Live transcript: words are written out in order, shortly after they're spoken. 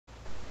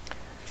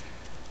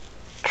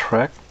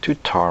Track to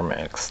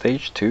Tarmac,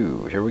 Stage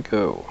 2, here we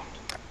go.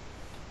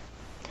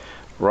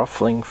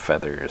 Ruffling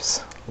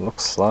feathers.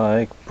 Looks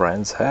like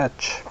Brands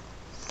Hatch.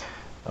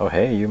 Oh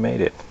hey, you made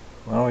it.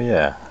 Oh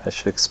yeah, I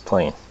should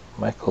explain.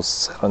 Michael's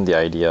set on the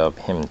idea of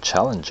him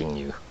challenging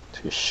you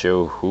to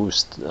show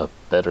who's a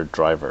better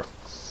driver.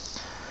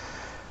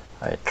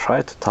 I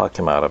tried to talk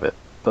him out of it,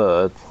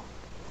 but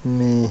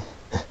me.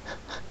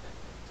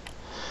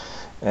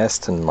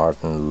 Aston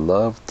Martin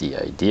loved the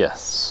idea,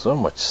 so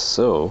much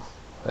so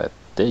that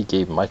they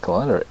gave Michael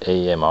another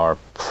AMR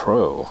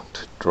Pro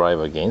to drive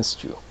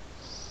against you.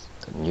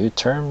 The new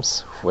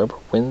terms: whoever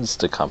wins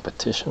the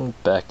competition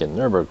back in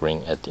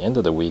Nürburgring at the end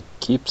of the week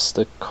keeps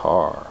the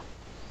car.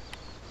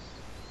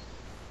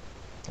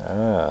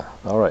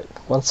 Alright,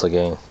 once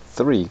again,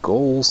 3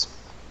 goals.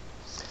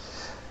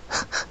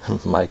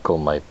 Michael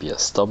might be a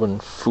stubborn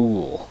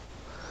fool,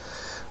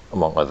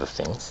 among other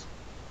things.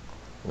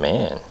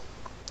 Man,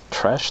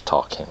 trash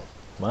talking,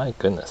 my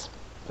goodness.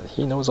 But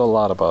he knows a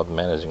lot about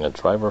managing a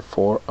driver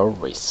for a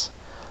race.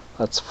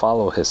 Let's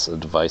follow his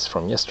advice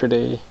from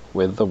yesterday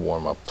with the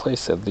warm-up.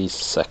 Place at least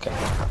second.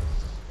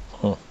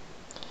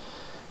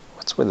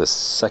 What's with the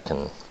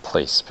second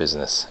place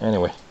business?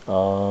 Anyway,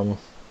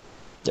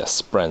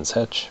 yes, Brands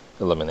Hatch,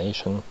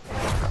 elimination.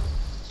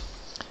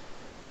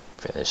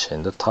 Finish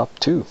in the top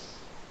 2.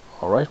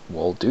 Alright,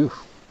 will do.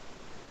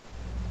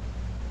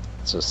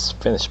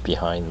 Just finish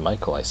behind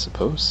Michael, I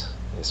suppose,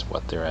 is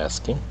what they're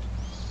asking.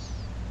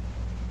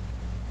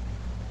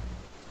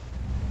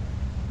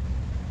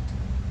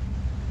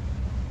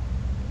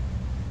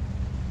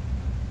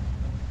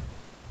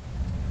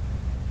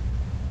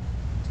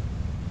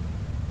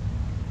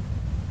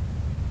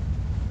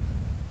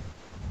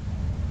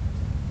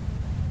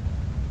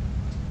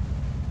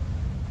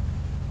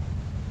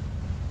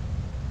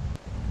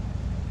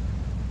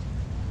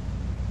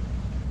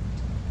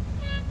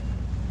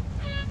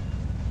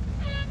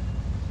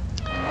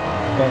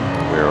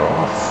 And we're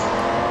off.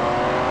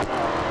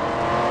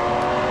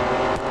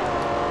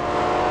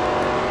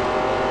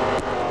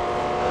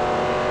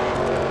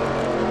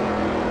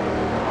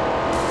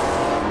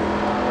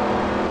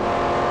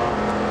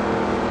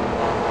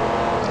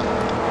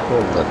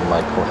 We'll let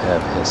Michael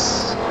have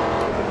his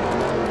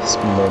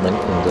moment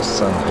in the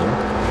sun here.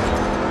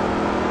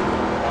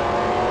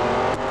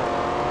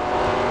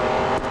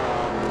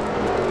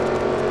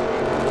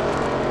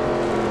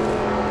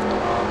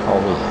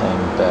 While we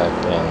hang back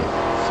and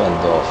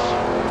fend off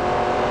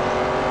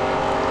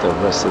the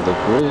rest of the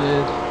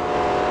grid.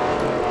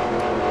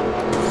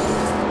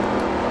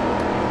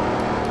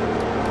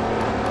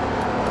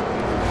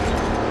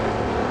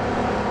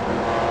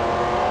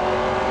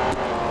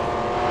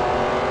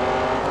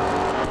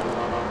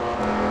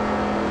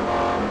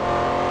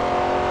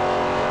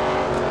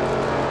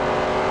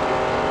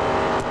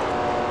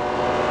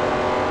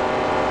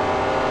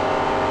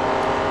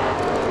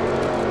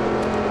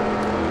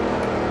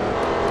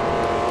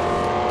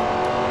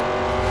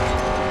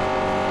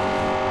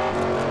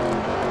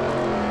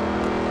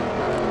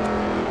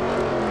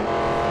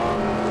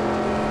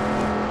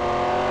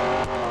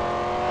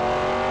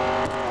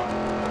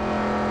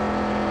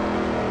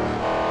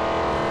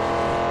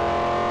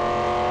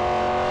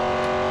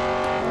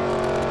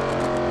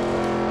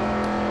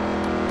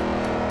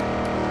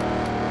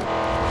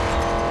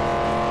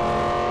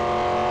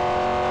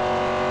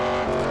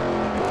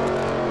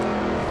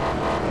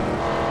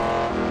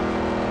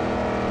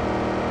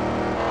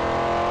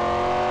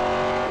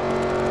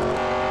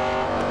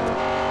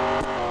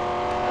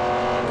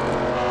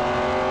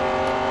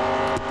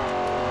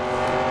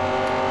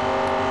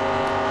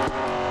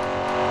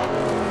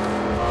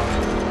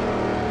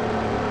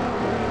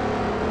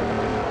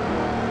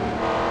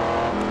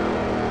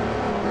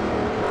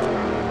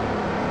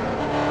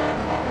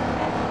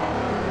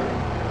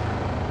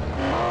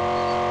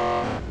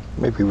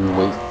 Maybe we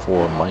wait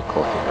for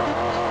Michael here.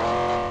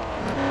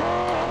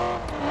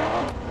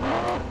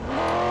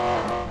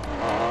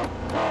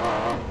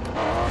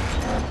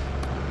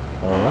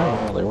 Alright,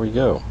 well, there we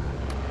go.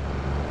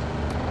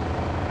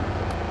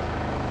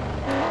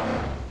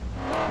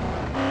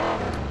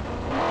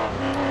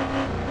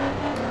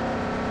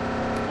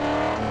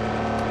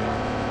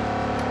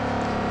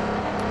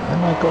 Hi,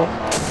 Michael.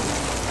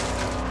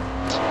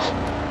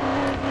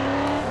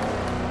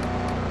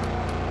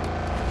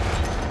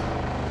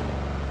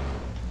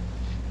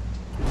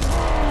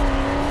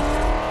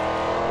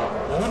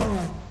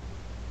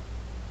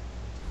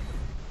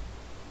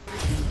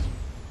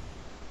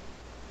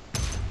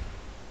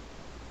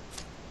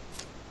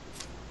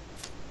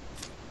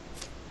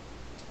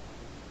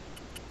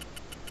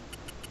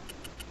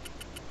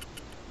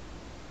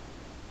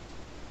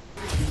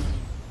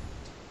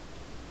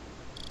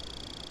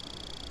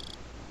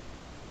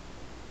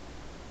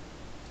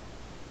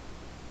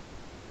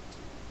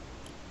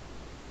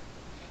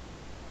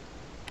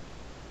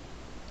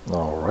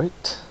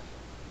 Alright,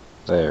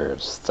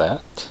 there's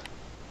that.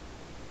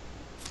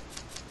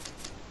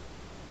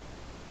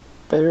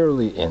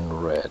 Barely in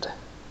red.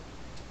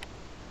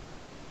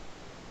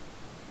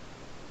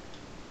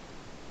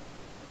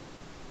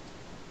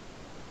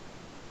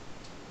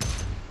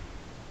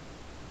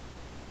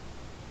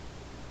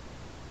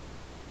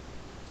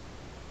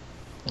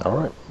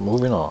 Alright,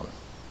 moving on.